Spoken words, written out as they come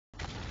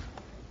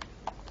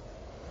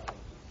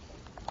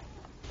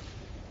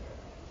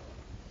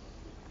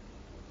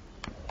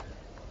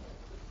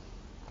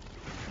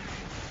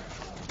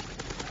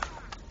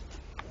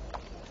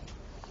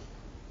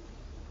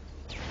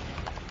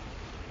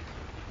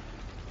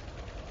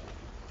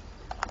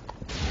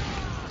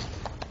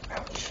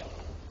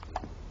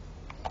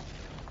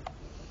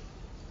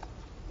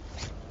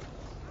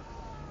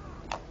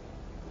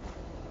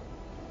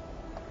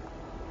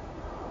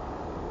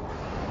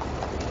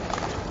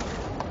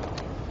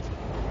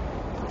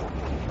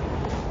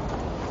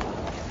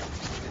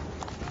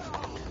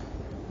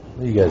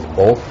You guys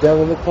both down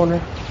in the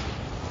corner?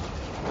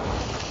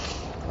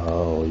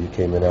 Oh, you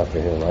came in after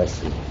him. I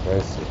see. I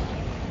see.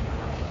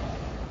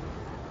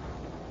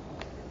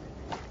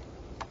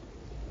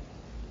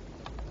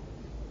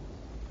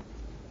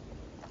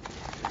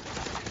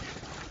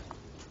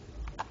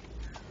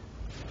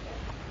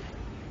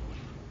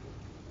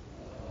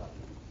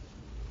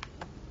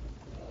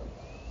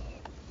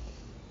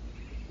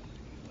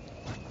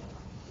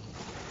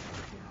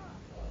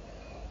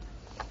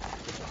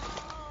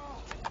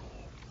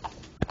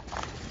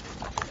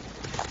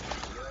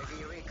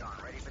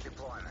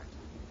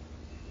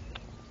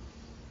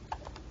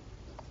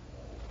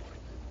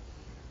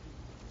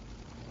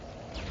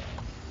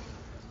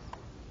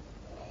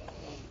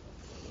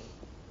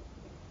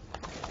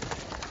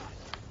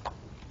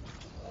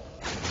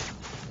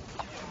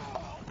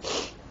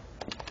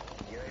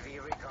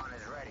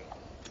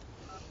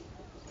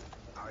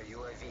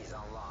 UAVs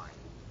online.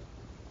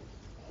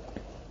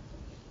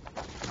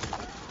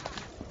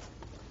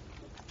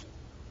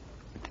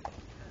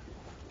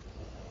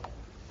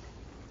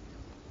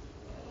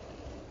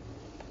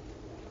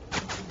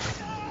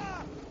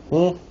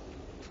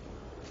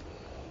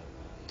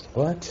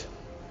 What?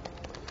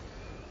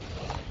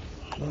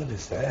 What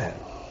is that?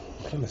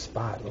 What kind of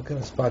spot? What kind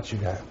of spot you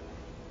got?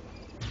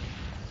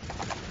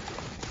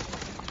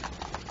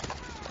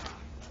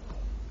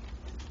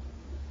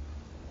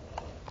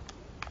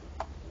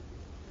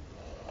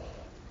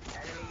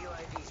 Enemy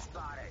UAV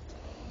spotted.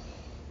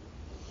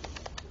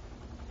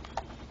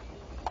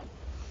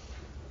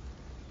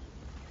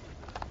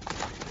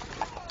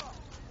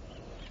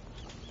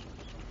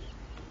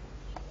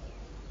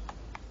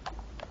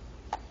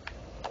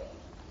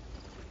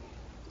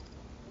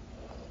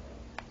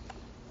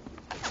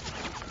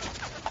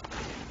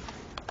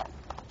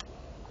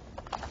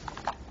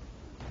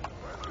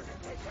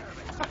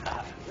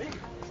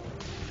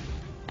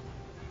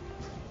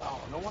 Oh,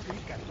 no wonder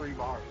he's got 3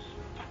 bars.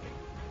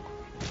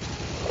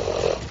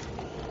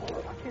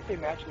 Why can't they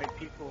matchmake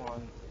people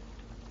on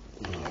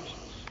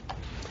connections?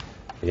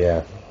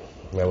 Yeah,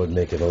 that would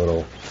make it a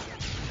little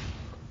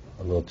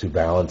too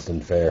balanced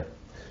and fair.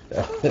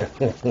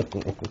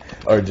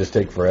 Or just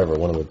take forever,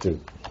 one of the two.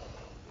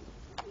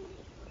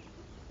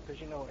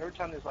 Because, you know, every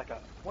time there's like a,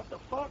 what the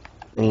fuck?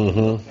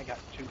 Mm-hmm. They got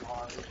 2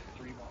 bars,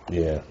 3 bars.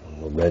 Yeah,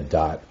 a red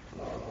dot.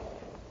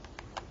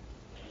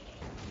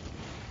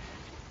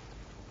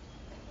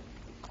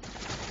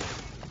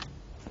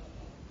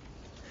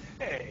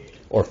 Hey.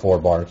 Or 4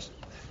 bars.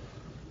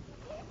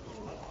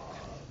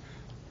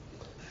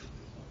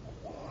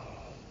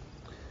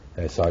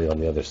 I saw you on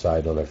the other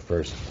side when I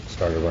first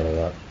started running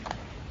up.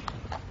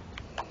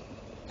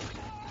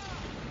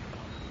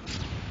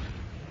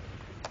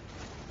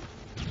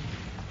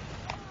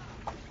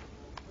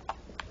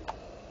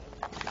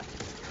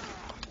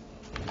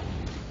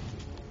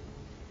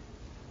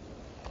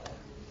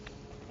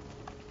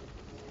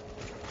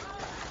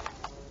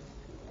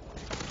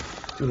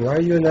 Dude, why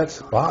are you in that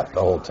spot the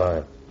whole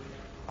time?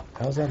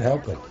 How's that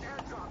helping?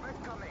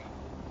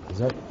 Is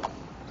that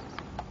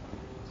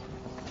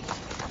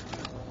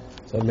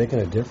making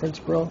a difference,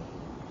 bro?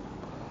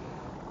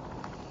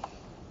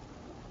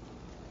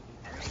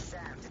 Enemy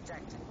SAM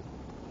detected.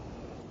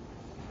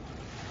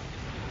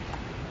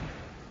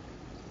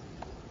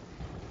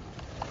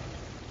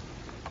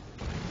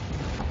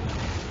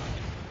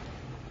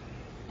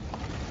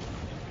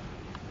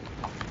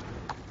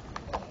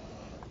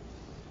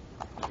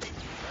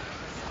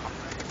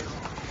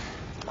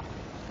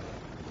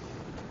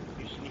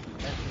 You sneaky.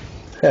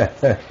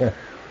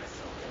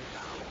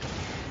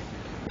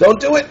 Don't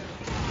do it!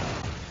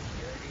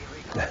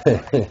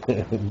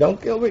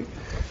 Don't kill me.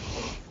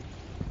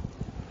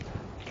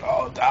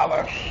 Oh,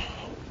 dollar.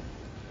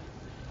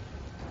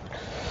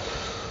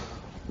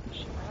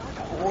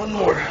 One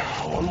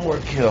more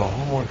kill.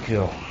 One more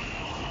kill.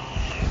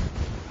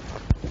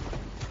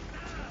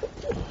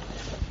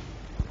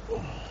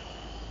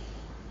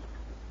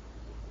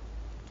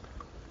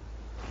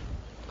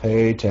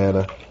 Hey,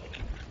 Tana.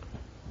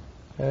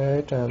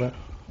 Hey, Tana.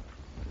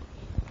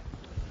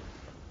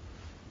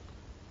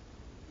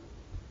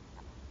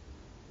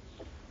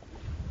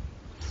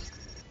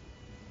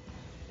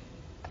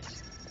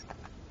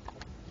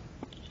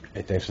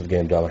 Hey, thanks for the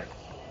game, dollar.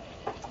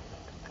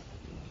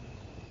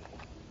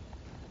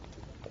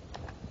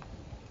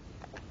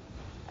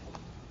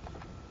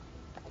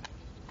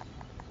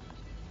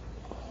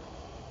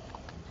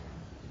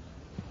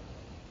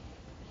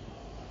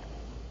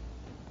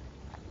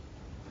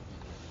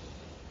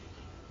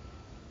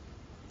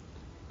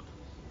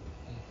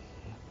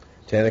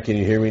 Tana, can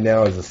you hear me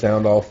now? Is the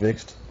sound all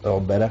fixed?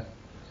 All better?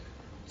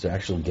 It's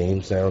actual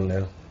game sound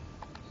now?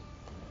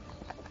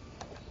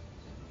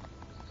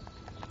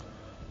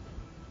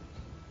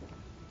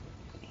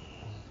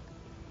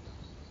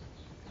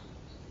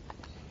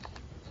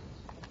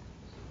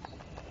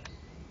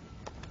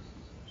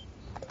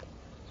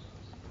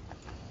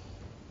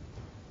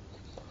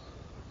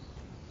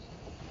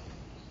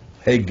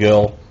 Hey,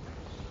 girl.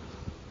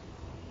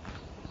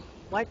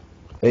 What?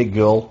 Hey,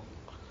 girl.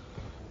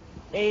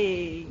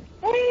 Hey.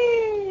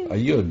 Hey. Are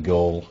you a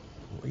goal?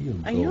 Are you a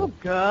goal? Are you a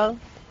girl?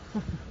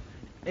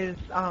 Is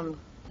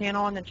Tana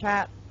on the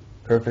chat?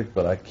 Perfect,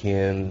 but I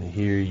can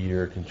hear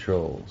your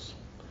controls.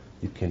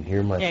 You can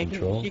hear my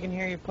controls? She can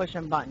hear you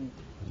pushing buttons.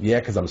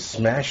 Yeah, because I'm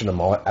smashing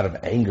them all out of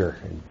anger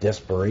and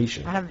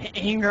desperation. Out of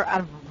anger,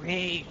 out of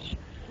rage.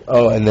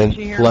 Oh, and then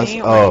plus,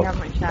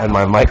 and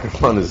my on?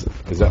 microphone is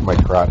at my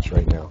crotch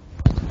right now.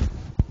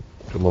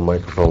 Put my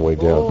microphone way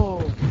down.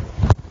 Oh.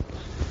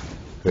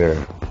 There,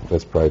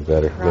 that's probably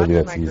better. Crotch Maybe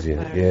that's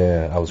easier.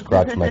 Yeah, I was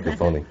crotch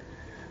microphoning.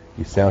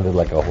 You sounded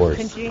like a horse.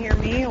 Can she hear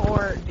me,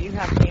 or do you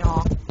have me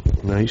off?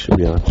 No, you should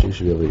be on. She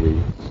should be able to hear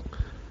you.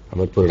 I'm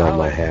going to put it on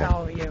my hat.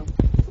 How are you?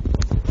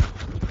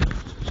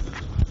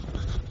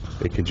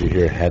 Hey, could you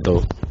hear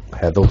Heddle?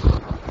 Heddle?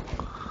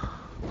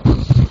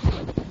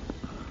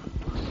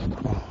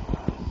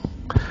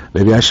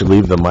 Maybe I should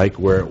leave the mic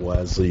where it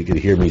was so you could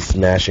hear me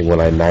smashing when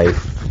I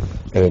knife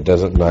and it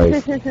doesn't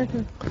knife.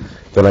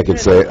 Then I could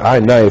say, I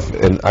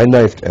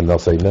knifed, and they'll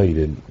say, no, you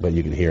didn't, but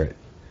you can hear it.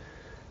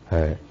 All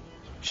right.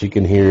 She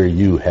can hear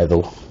you,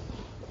 Heddle.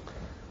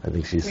 I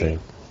think she's saying.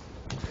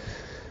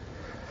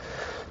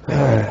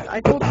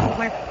 I told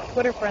my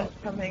Twitter friends to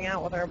come hang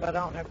out with her, but I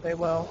don't know if they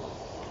will.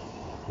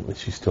 Is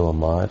she still a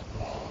mod?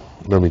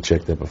 Let me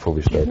check that before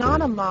we start. She's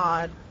not a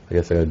mod. I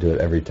guess I gotta do it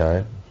every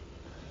time.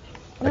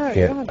 No, I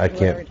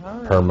can't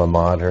perma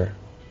mod her.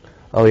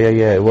 Oh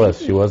yeah, it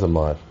was. She was a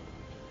mod.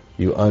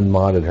 You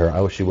unmodded her.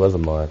 Oh, she was a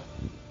mod.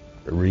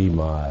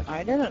 Remod.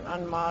 I didn't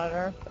unmod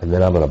her. And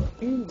then I'm gonna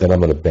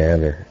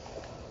ban her.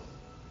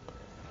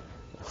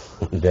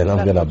 Then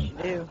I'm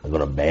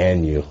gonna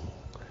ban you.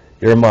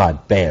 You're a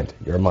mod, banned.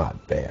 You're a mod,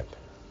 banned.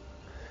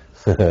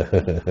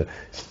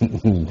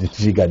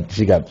 she got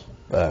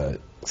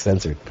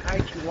censored.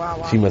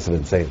 She must have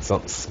been saying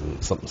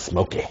something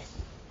smoky,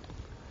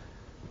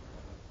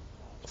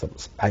 something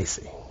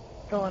spicy.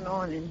 What's going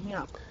on in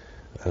here?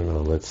 I don't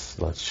know.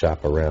 Let's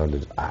shop around.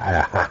 This is all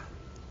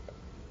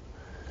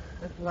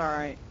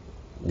right.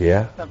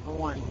 Yeah. Except for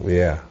one.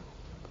 Yeah.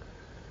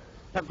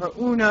 Except for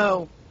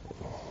Uno.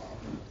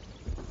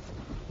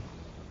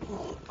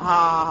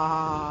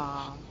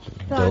 Ah.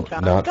 Not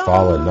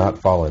fallen. Not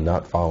fallen.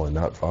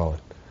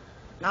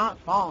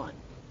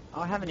 Oh,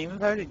 I haven't even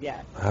voted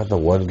yet. The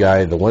one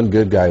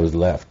good guy was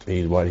left.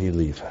 Why did he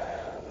leave?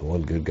 The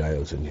one good guy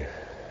was in here.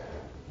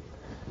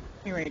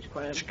 He rage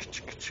quit.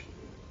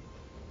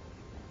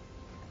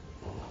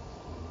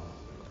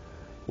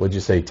 What'd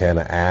you say,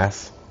 Tana?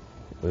 Ass?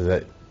 Was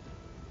that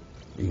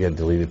you got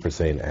deleted for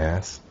saying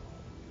ass?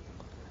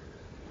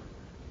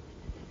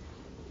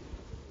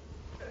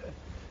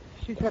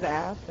 She said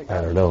ass.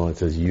 I don't know. It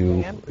says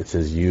you. It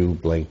says you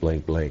blank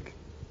blank blank.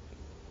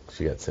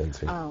 She got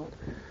censored. Oh.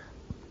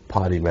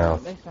 Potty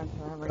mouth. They censor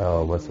everything.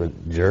 Oh, must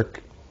have been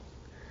jerk.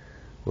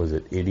 Was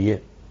it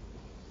idiot?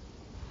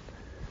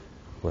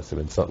 Must have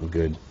been something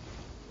good.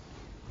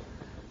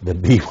 The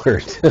B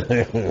word.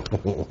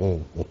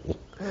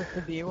 What's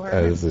the B word?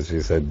 That's what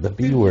she said. The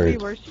B word. The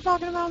B word. She's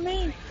talking about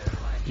me.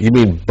 You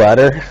mean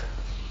butter?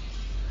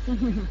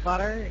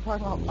 Butter? You're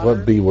talking about butter?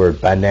 What B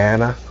word?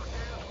 Banana?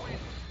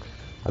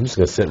 I'm just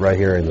going to sit right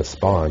here in the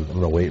spawn. I'm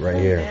going to wait right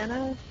here.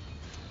 Bananas?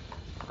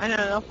 I know,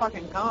 they'll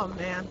fucking come,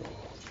 man.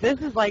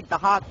 This is like the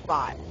hot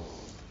spot.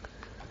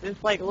 This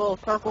like little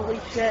circle-y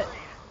shit.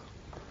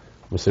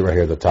 I'm going to sit right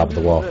here at the top of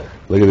the wall.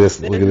 Look at this.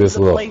 Look at this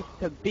little place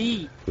to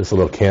be. This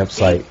little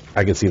campsite.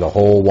 I can see the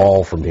whole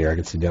wall from here. I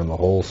can see down the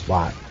whole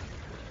spot.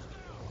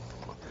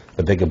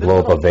 But they could blow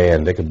up a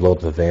van. They could blow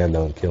up the van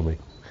though and kill me.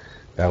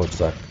 That would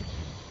suck.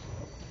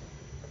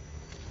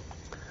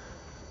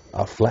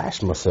 I'll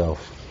flash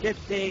myself.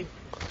 Gypsy.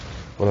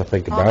 When I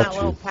think On about that you,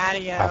 little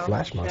patio I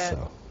flash shit.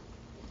 myself.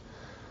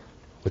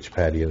 Which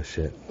patio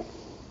shit?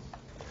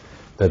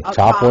 The Up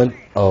top top. one?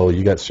 Oh,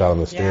 you got shot on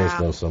the stairs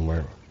Yeah. though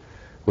somewhere.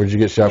 Where'd you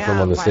get shot from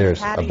on the by stairs?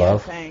 patio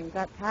Above? Thing.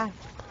 That yes,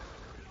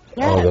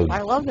 Oh,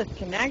 I love this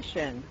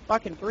connection.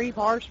 Fucking 3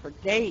 bars for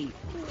days.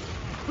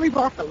 3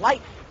 bar for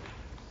life.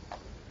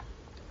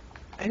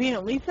 I mean,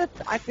 at least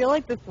I feel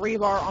like the 3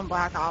 bar on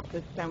Black Ops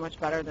is so much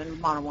better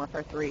than Modern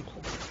Warfare 3.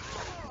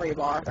 3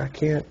 bar. I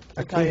can't.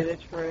 To tell you the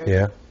truth.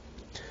 Yeah.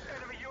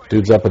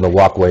 Dude's up in the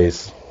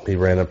walkways. He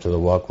ran up to the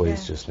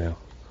walkways just now.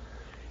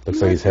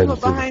 Looks like he's heading through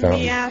the behind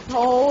fountain. me,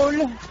 asshole.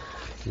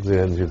 He's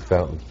heading through the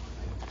fountain.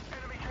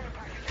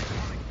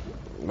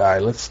 All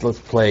right, let's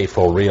play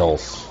for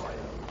reals.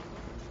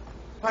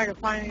 If I can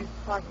find these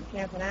fucking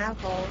camping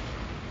assholes.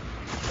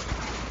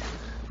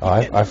 Oh,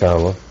 I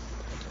found one.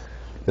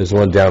 There's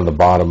one down the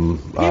bottom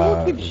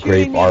People keep shooting Grape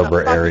me in the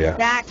Arbor fucking area.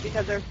 back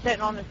because they're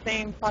sitting on the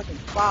same fucking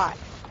spot.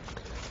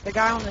 The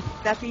guy on the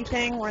steppy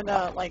thing where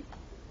the, like...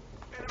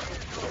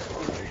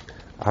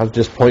 I've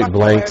just point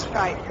blanked.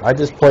 Website. I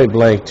just point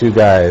blank 2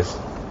 guys.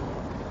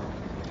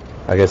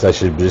 I guess I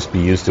should just be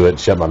used to it and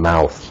shut my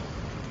mouth.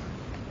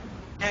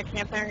 Yeah,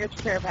 camp there and get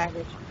your care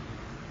package.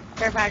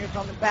 Care package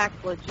on the back,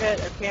 legit.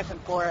 They're camping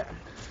for it.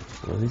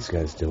 What are these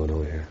guys doing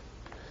over here?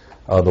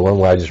 Oh, the one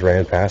where I just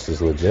ran past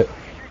is legit.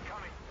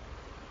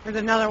 There's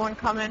another one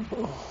coming.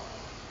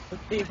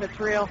 Let's see if it's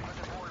real.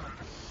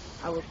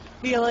 I will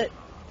feel it.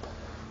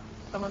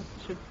 Someone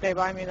should stay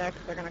by me there 'cause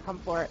they're gonna come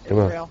for it. It's Come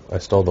on. real. I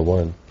stole the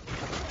one.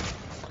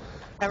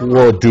 Everybody,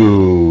 Whoa,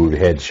 dude.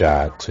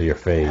 Headshot to your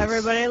face.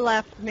 everybody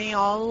left me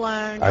all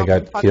alone. I Y'all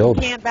got can fucking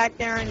killed. Camp back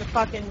there in the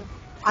fucking.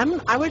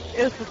 I wish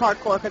it was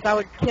hardcore because I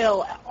would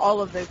kill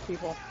all of those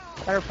people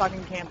that are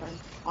fucking camping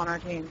on our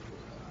team.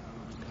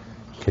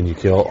 Can you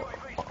kill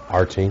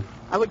our team?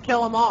 I would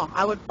kill them all.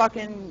 I would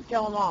fucking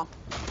kill them all.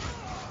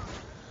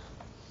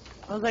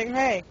 I was like,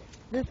 hey,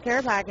 this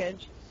care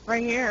package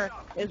right here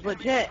is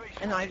legit,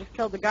 and I just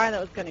killed the guy that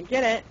was going to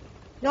get it.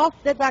 Y'all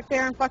sit back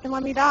there and fucking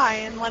let me die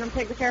and let him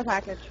take the care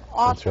package.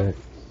 Awesome. That's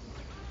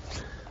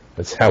right.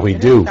 That's how we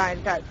And do. This guy's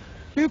got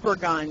super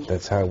guns.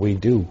 That's how we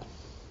do.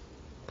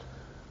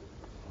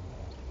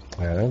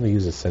 I only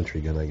use a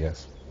sentry gun, I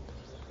guess.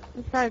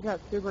 This guy's got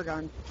super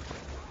guns.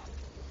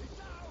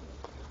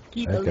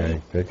 Keep That guy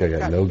elite.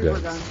 got no super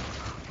guns.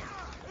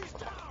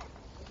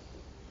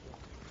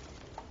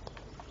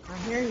 I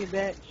hear you,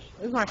 bitch.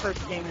 This is my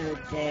first game of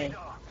the day.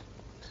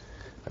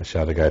 I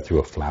shot a guy through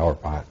a flower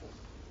pot.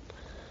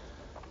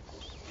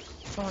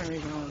 That's the only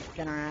reason I was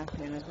getting our ass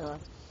handed to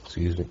us.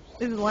 Excuse me.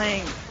 This is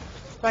lame.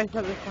 Spice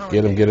up this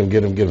Get him, conversation.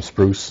 get him,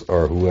 Spruce,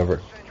 or whoever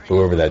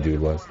that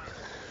dude was.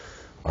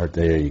 Art,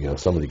 there you go.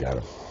 Somebody got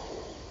him.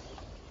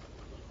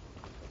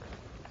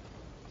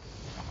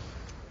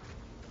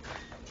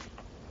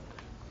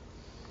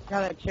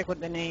 Got that chick with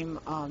the name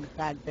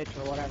Bad Bitch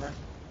or whatever.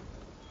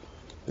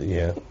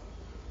 Yeah.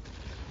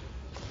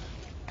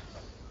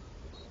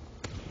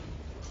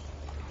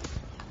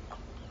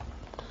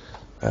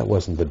 That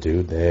wasn't the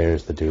dude.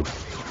 There's the dude.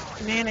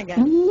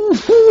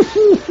 Shenanigans.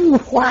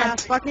 What? Yeah,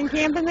 fucking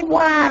camp in the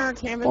corner.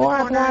 Camp in the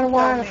corner and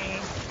kill me.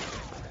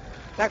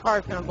 That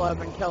car's gonna blow up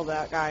and kill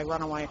that guy.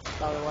 Run away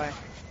the other way.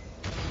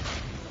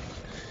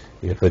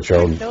 You put your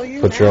own Kill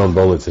you put your now. own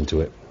bullets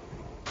into it.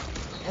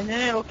 And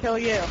then it'll kill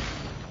you.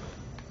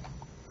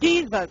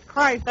 Jesus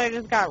Christ, I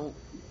just got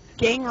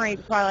gang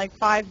raped by like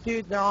 5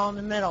 dudes. They're all in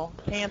the middle,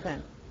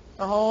 camping.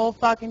 The whole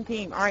fucking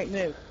team. All right,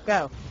 move.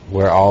 Go.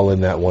 We're all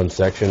in that one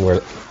section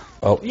where.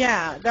 Oh.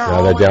 Yeah, they're No,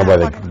 all they're in down by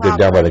that the fucking they're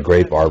down by the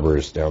property. grape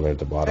arbors down there at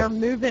the They're bottom.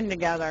 moving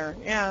together.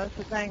 Yeah, that's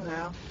the thing,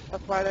 though.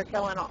 That's why they're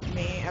killing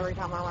me every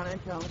time I run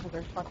into them, because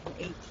there's fucking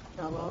 8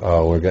 of them.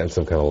 Oh, we're getting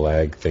some kind of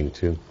lag thing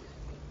too.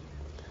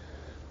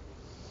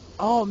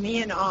 Oh,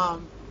 me and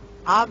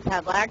Obbs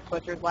had lag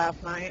switchers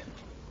last night.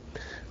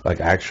 Like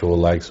actual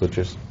lag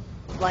switchers.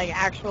 Like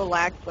actual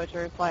lag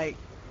switchers. Like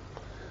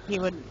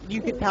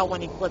you could tell when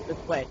he flipped the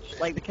switch.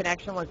 Like the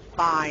connection was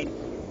fine,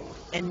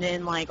 and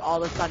then like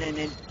all of a sudden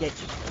it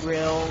gets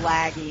real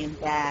laggy and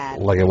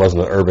bad. Like it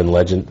wasn't an urban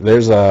legend.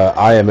 There's a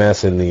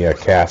IMS in the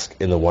cask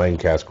in the wine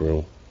cask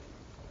room.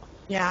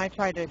 Yeah, I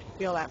tried to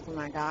steal that from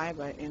that guy,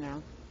 but you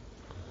know,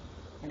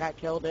 I got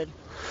killed.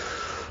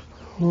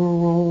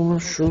 Oh,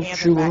 shoot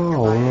Camping you back there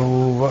by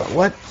all.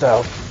 What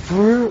the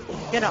fruit?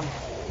 Get him.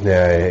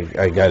 Yeah,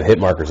 I got hit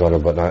markers on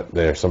him, but not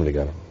there. Somebody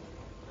got him.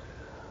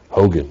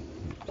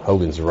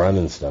 Hogan's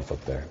running stuff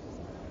up there.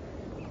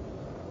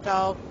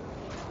 So,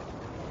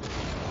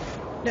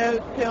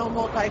 no kill,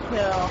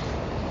 multi-kill.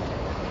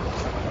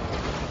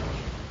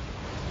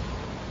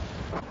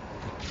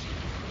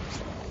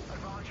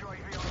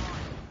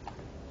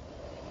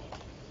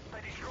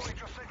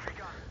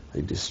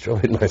 They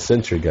destroyed my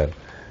sentry gun.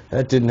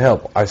 That didn't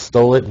help. I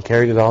stole it and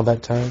carried it all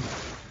that time.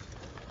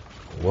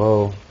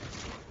 Whoa.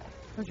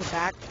 Was your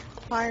back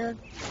fired?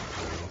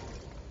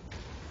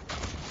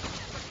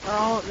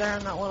 They're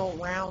in that little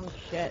round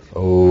shit.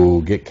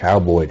 Oh, get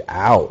cowboyed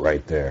out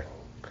right there.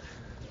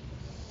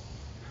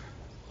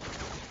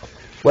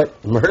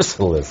 What?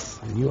 Merciless.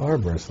 You are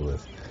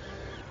merciless.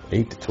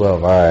 8 to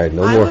 12. All right,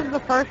 no I more. was the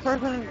first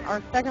person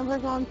or second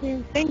person on the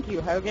team. Thank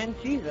you, Hogan.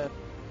 Jesus.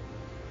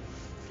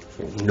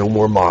 No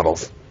more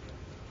models.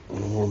 No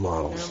more No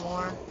models.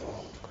 more.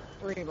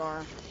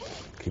 3-bar.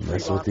 Keep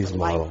messing with these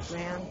Lights, models.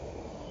 man.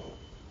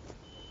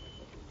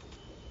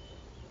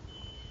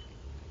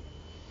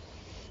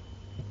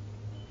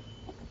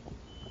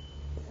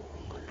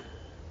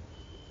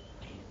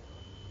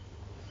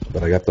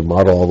 But I got the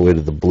model all the way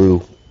to the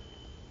blue.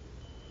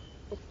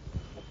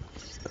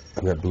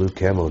 I got blue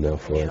camo now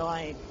for Need it. a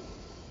light.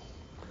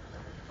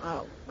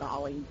 Oh,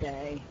 golly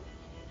day.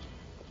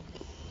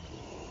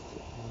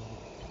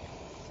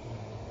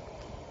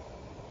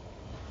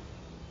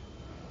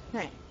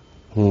 Hey,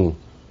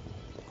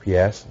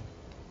 Yes?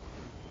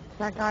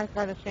 that guy's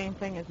got the same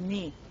thing as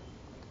me.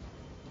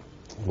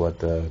 What,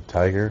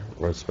 tiger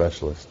or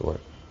specialist?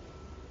 What?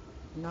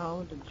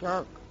 No, the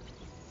jerk.